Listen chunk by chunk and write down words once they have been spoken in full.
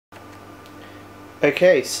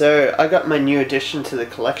Okay, so I got my new addition to the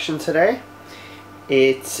collection today.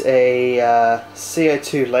 It's a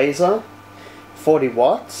CO2 laser, 40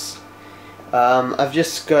 watts. I've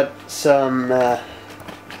just got some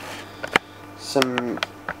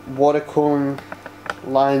water cooling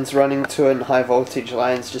lines running to it and high voltage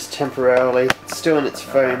lines just temporarily. It's still in its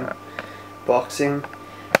foam boxing.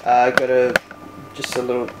 I've got just a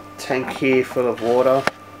little tank here full of water.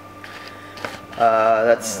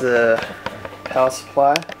 That's the power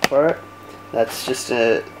supply for it. That's just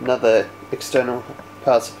another external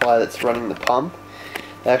power supply that's running the pump.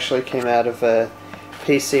 It actually came out of a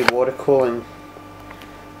PC water cooling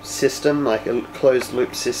system, like a closed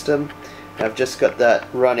loop system. I've just got that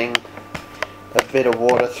running a bit of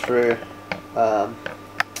water through the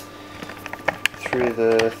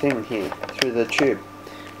thing here, through the tube.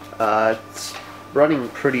 It's running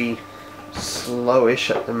pretty slowish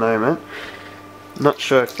at the moment. Not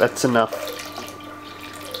sure if that's enough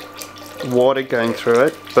water going through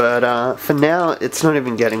it, but for now it's not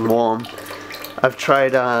even getting warm. I've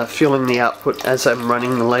tried fueling the output as I'm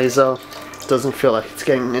running the laser. It doesn't feel like it's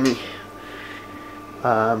getting any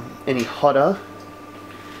hotter.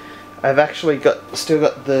 I've actually still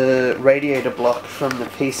got the radiator block from the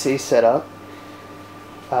PC setup,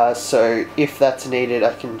 so if that's needed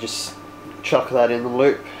I can just chuck that in the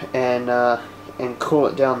loop and cool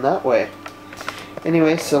it down that way.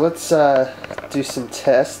 Anyway, so let's do some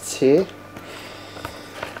tests here.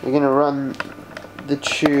 We're going to run the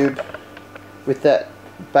tube with that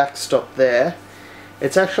backstop there.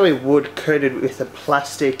 It's actually wood coated with a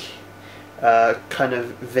plastic kind of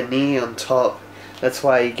veneer on top. That's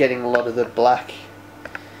why you're getting a lot of the black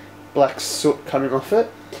soot coming off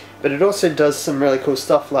it. But it also does some really cool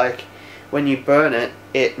stuff, like when you burn it,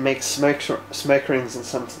 it makes smoke rings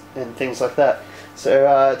and things like that.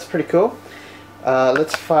 So it's pretty cool.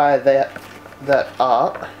 Let's fire that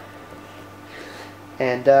up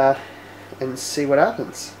and see what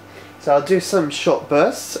happens. So I'll do some short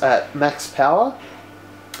bursts at max power,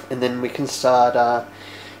 and then we can start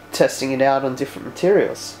testing it out on different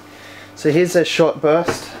materials. So here's a short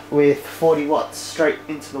burst with 40 watts straight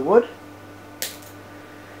into the wood.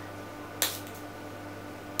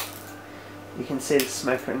 You can see the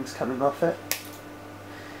smoke rings coming off it.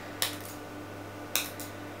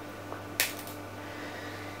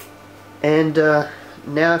 And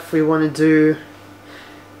now if we want to do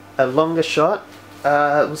a longer shot,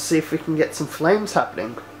 we'll see if we can get some flames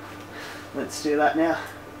happening. Let's do that now.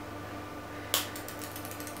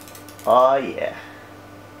 Oh yeah.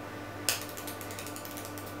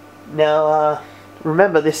 Now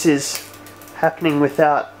remember, this is happening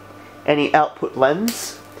without any output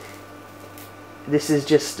lens. This is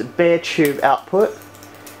just a bare tube output,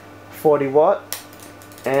 40 watt,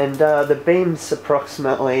 and the beam's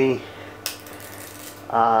approximately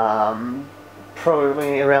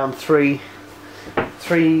probably around 3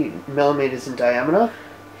 millimeters in diameter.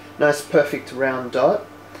 Nice perfect round dot.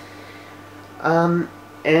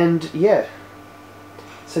 And yeah,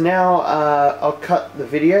 so now I'll cut the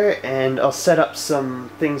video and I'll set up some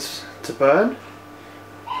things to burn,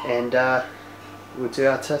 and we'll do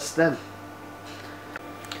our test then.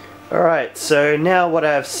 Alright, so now what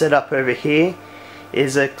I've set up over here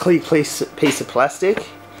is a clear piece of plastic.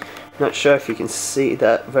 Not sure if you can see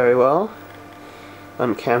that very well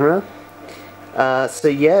on camera. So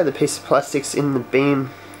yeah, the piece of plastic's in the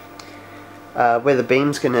beam, where the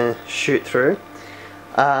beam's gonna shoot through.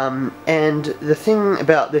 And the thing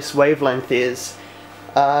about this wavelength is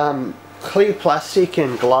clear plastic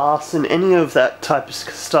and glass and any of that type of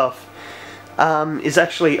stuff is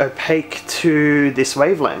actually opaque to this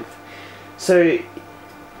wavelength. So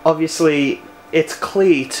obviously it's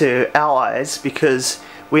clear to our eyes because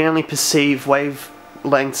we only perceive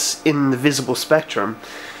wavelengths in the visible spectrum,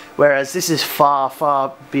 whereas this is far,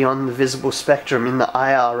 far beyond the visible spectrum in the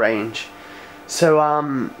IR range.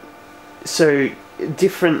 So so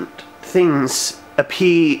different things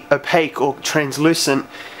appear opaque or translucent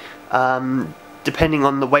depending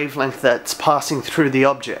on the wavelength that's passing through the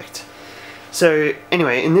object. So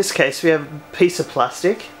anyway, in this case we have a piece of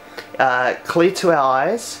plastic, clear to our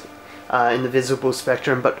eyes in the visible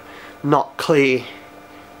spectrum, but not clear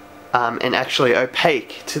and actually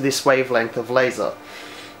opaque to this wavelength of laser.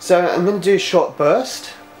 So I'm going to do a short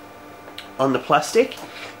burst on the plastic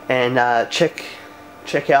and check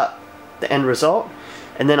out the end result,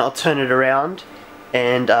 and then I'll turn it around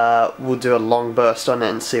and we'll do a long burst on it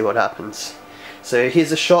and see what happens. So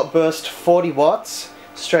here's a short burst, 40 watts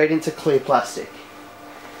straight into clear plastic.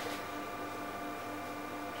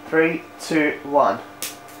 3, 2, 1.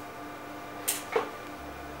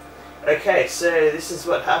 Okay, so this is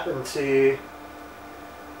what happened to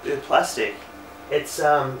the plastic. It's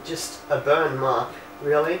just a burn mark,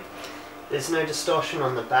 really. There's no distortion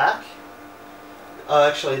on the back. Oh,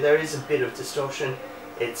 actually there is a bit of distortion.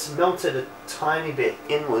 It's melted a tiny bit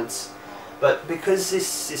inwards, but because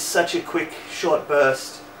this is such a quick short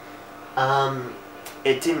burst,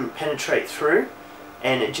 it didn't penetrate through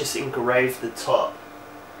and it just engraved the top.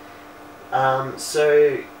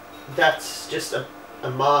 So that's just a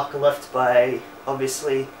mark left by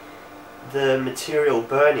obviously the material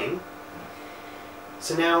burning.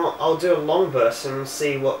 So now I'll do a long burst and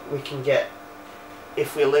see what we can get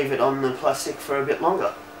if we leave it on the plastic for a bit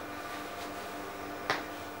longer.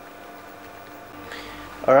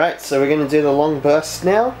 Alright, so we're going to do the long burst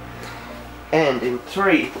now, and in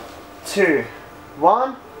 3, 2,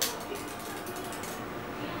 1,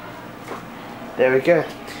 there we go.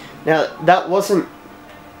 Now that wasn't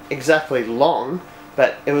exactly long,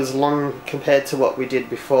 but it was long compared to what we did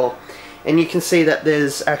before, and you can see that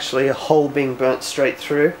there's actually a hole being burnt straight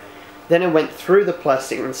through. Then it went through the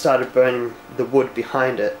plastic and started burning the wood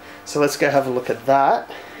behind it. So let's go have a look at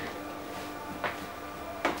that.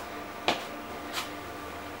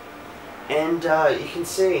 And you can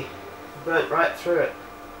see burnt right through it,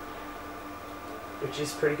 which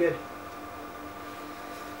is pretty good.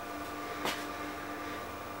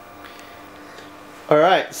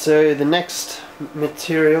 Alright, so the next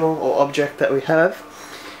material or object that we have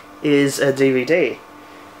is a DVD.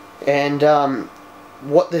 And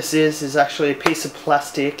what this is actually a piece of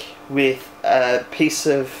plastic with a piece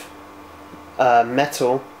of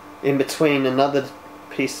metal in between another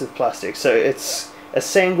piece of plastic. So it's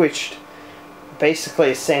basically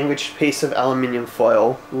a sandwiched piece of aluminium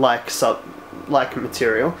foil like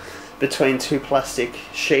material between two plastic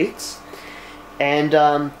sheets.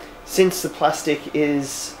 And since the plastic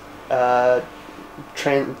is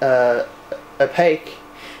opaque,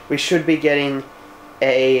 we should be getting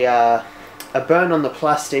a burn on the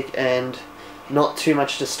plastic and not too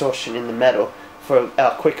much distortion in the metal for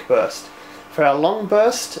our quick burst. For our long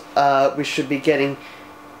burst, we should be getting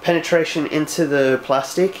penetration into the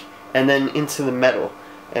plastic and then into the metal,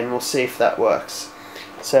 and we'll see if that works.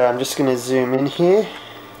 So I'm just going to zoom in here,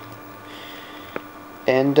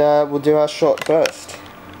 and we'll do our short burst.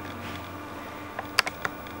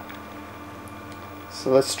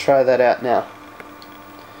 So let's try that out now.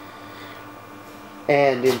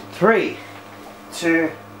 And in 3, 2,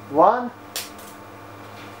 1,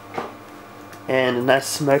 and a nice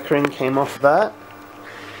smoke ring came off that.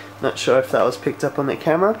 Not sure if that was picked up on the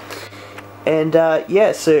camera. And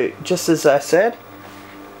yeah, so just as I said,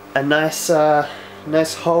 a nice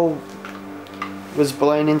hole was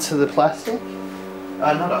blown into the plastic.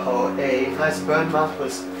 Not a hole, a nice burn mark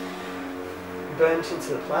was burnt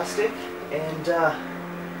into the plastic, and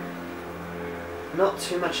not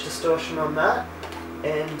too much distortion on that.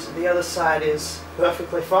 And the other side is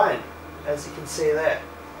perfectly fine, as you can see there.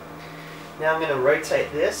 Now I'm going to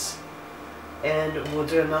rotate this, and we'll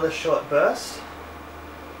do another short burst.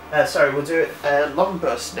 We'll do a long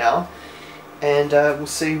burst now, and we'll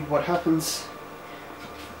see what happens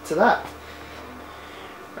to that.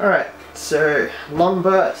 Alright, so long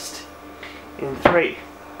burst in 3,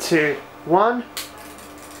 2, 1.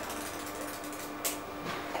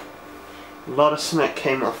 A lot of smoke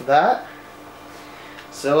came off of that.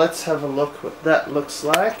 So let's have a look what that looks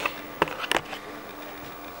like.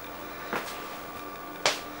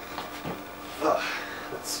 Oh,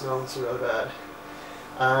 that smells real bad.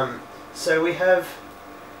 So we have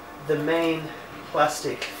the main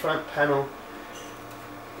plastic front panel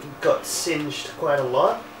got singed quite a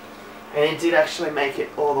lot, and it did actually make it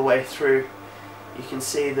all the way through. You can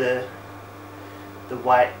see the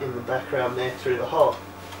white in the background there through the hole.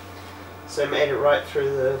 So it made it right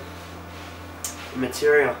through the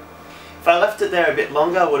material. If I left it there a bit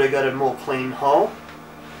longer, I would have got a more clean hole.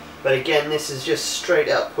 But again, this is just straight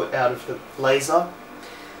output out of the laser.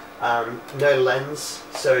 No lens,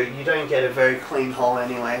 so you don't get a very clean hole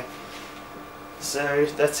anyway. So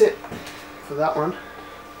that's it for that one.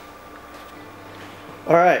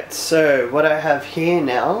 Alright, so what I have here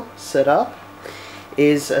now set up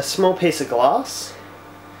is a small piece of glass.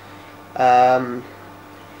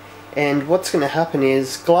 And what's going to happen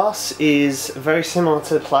is, glass is very similar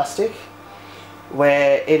to plastic,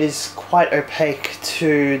 where it is quite opaque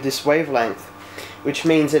to this wavelength, which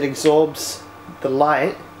means it absorbs the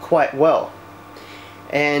light quite well.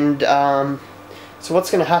 And so what's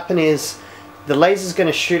going to happen is the laser is going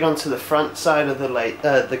to shoot onto the front side of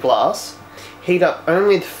the glass, heat up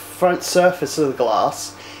only the front surface of the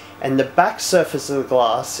glass, and the back surface of the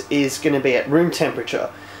glass is going to be at room temperature.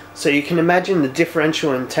 So you can imagine the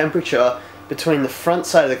differential in temperature between the front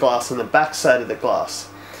side of the glass and the back side of the glass.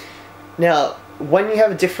 Now, when you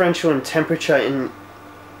have a differential in temperature in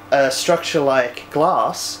a structure like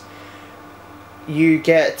glass, you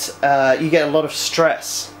get a lot of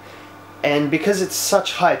stress, and because it's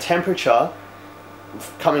such high temperature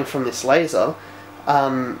coming from this laser,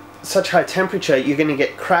 such high temperature, you're going to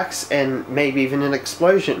get cracks and maybe even an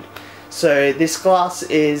explosion. So this glass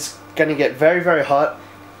is going to get very, very hot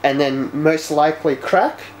and then most likely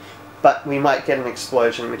crack, but we might get an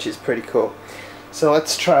explosion, which is pretty cool. So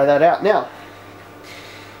let's try that out now.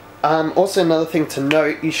 Also, another thing to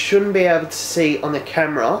note, you shouldn't be able to see on the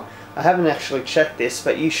camera, I haven't actually checked this,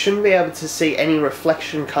 but you shouldn't be able to see any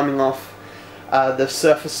reflection coming off the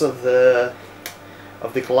surface of the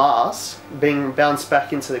glass being bounced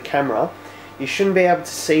back into the camera. You shouldn't be able to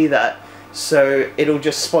see that, so it'll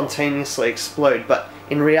just spontaneously explode. But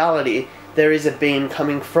in reality, there is a beam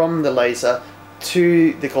coming from the laser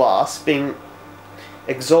to the glass being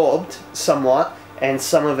absorbed somewhat, and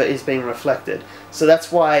some of it is being reflected. So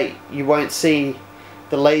that's why you won't see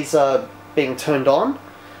the laser being turned on,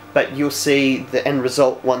 but you'll see the end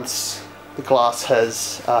result once the glass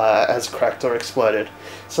has cracked or exploded.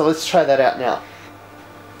 So let's try that out now.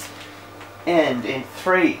 And in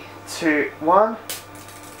 3, 2, 1,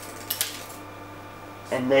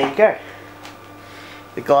 and there you go.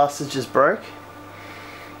 The glasses just broke.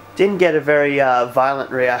 Didn't get a very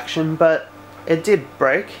violent reaction, but it did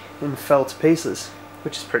break and fell to pieces,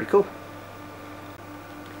 which is pretty cool.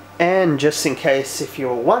 And just in case if you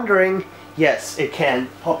were wondering, yes, it can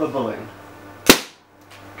pop a balloon.